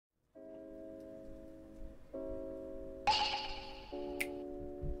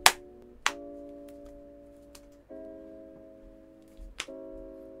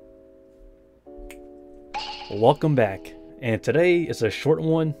Welcome back, and today is a short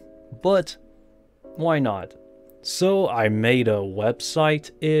one, but why not? So I made a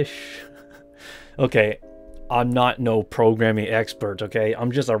website-ish. Okay, I'm not no programming expert, okay?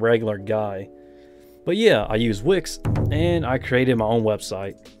 I'm just a regular guy. But yeah, I use Wix, and I created my own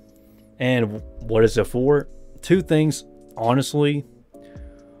website. And what is it for? Two things, honestly.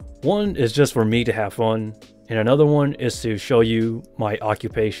 One is just for me to have fun, and another one is to show you my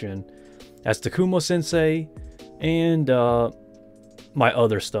occupation as the Kumo Sensei and my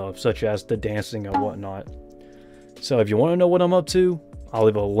other stuff, such as the dancing and whatnot. So if you want to know what I'm up to, I'll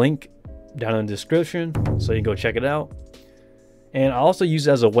leave a link down in the description so you can go check it out. And I also use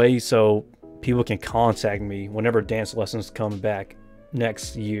it as a way so people can contact me whenever dance lessons come back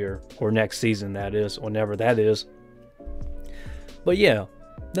next year, or next season, that is, whenever that is. But yeah,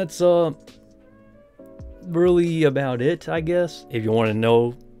 that's really about it, I guess. If you want to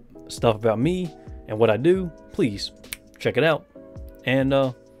know stuff about me and what I do, please check it out. And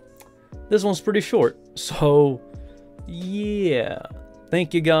this one's pretty short, so yeah,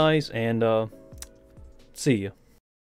 thank you guys, and see you.